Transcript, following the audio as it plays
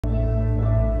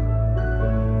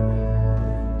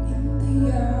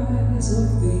hands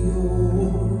of the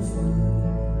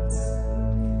orphans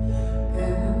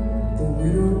and the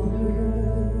widows.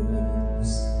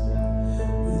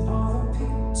 We are the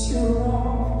picture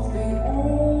of the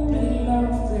only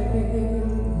love they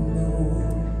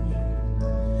know.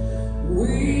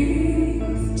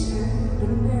 With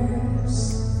tenderness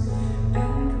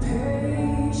and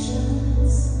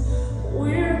patience,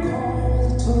 we're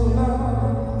called to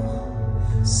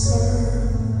love,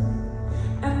 serve,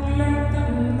 and let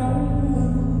them know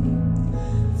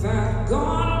that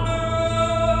God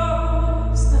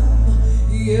loves them.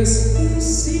 Yes, He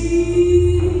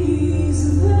sees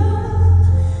them.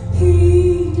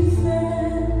 He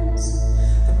defends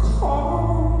the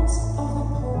cause of the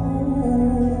poor.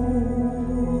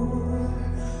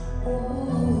 Oh,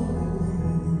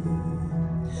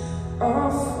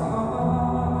 a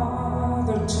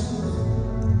father to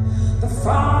the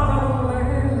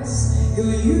fatherless,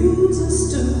 He'll use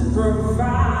us to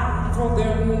provide for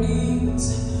their needs,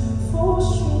 for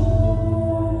sure.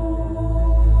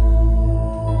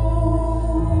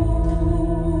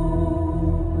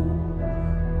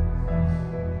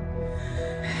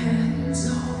 Hands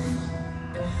of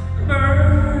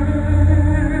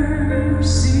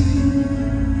mercy,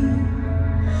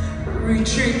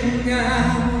 reaching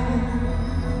out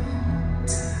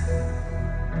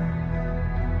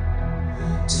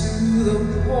to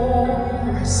the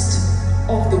poorest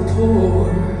of the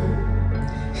poor,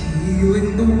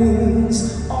 healing the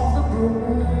wounds of the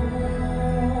broken.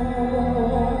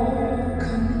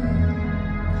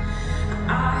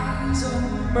 Eyes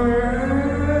of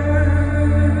mercy,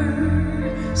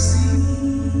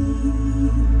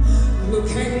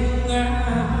 looking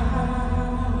out,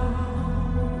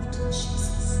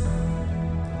 Jesus,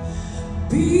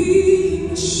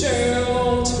 being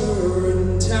shelter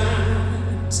in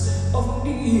times of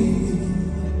need,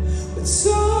 with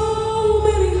so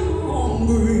many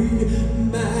hungry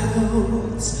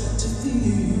mouths to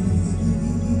feed.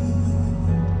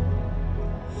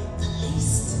 The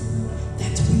least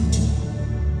that we do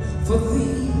for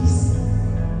these,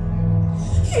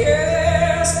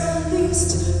 yes, the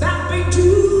least that we do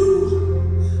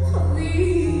for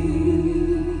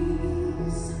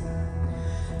these,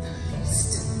 the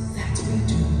least that we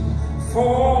do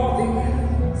for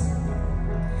these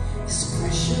is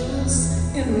precious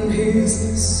in His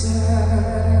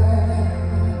sight,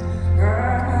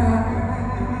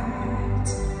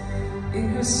 in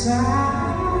His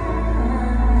sight.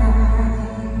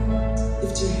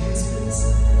 Lift your hands, please.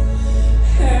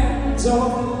 Hands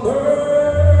of mercy.